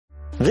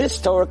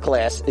This Torah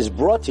class is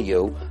brought to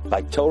you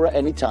by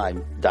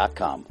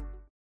TorahAnytime.com.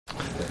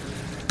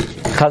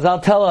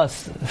 Chazal tell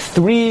us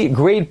 3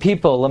 great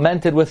people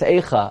lamented with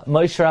Eicha.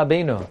 Moshe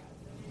Rabbeinu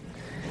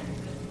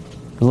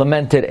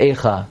lamented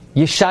Eicha.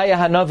 Yeshaya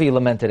Hanavi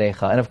lamented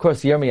Eicha. And of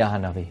course Yirmiyah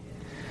Hanavi.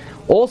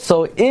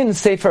 Also in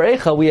Sefer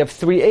Eicha we have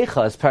 3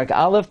 Eichas. Parak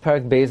Aleph,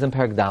 Parak Beis, and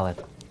Parak Dalet.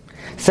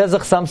 Says the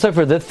Chassam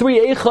Sofer, the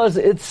 3 Eichas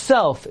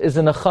itself is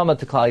a nechama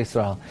to Klal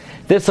Yisrael.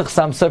 This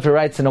Chassam Sofer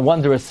writes in a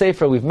wondrous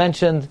Sefer we've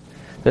mentioned,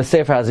 the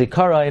Sefer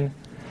HaZikaron,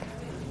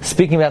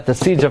 speaking about the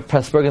siege of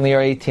Pressburg in the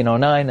year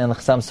 1809, and the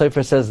Chassam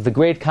Sofer says, the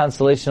great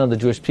consolation of the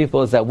Jewish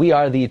people is that we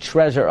are the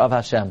treasure of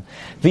Hashem.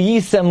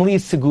 V'yisem li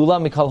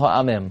segula mikol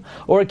ha'amim.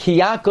 Or ki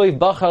Yaakov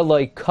bachar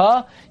loy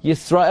ka,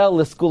 Yisrael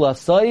l'skula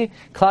soy.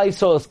 Klal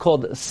Yisrael is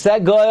called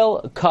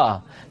Segoel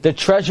Ka, the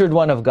treasured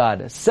one of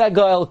God.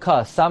 Segoel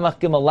Ka, Samach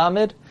Gimel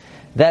Lamed,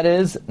 that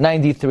is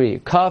 93.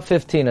 Ka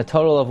 15, a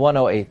total of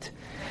 108.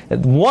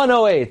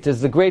 108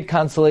 is the great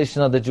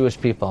consolation of the Jewish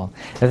people.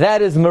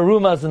 That is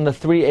Merumas in the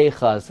 3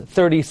 Eichas.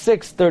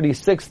 36,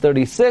 36,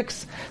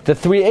 36. The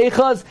 3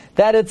 Eichas,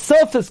 that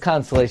itself is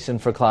consolation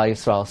for Klal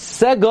Yisrael.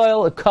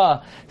 Segoel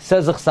Ka,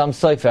 says the Chassam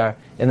Sofer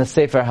in the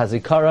Sefer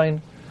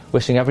HaZikaron.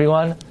 Wishing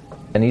everyone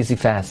an easy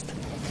fast.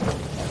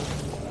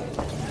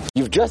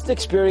 You've just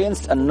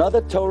experienced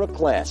another Torah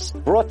class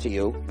brought to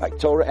you by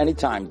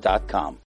TorahAnytime.com.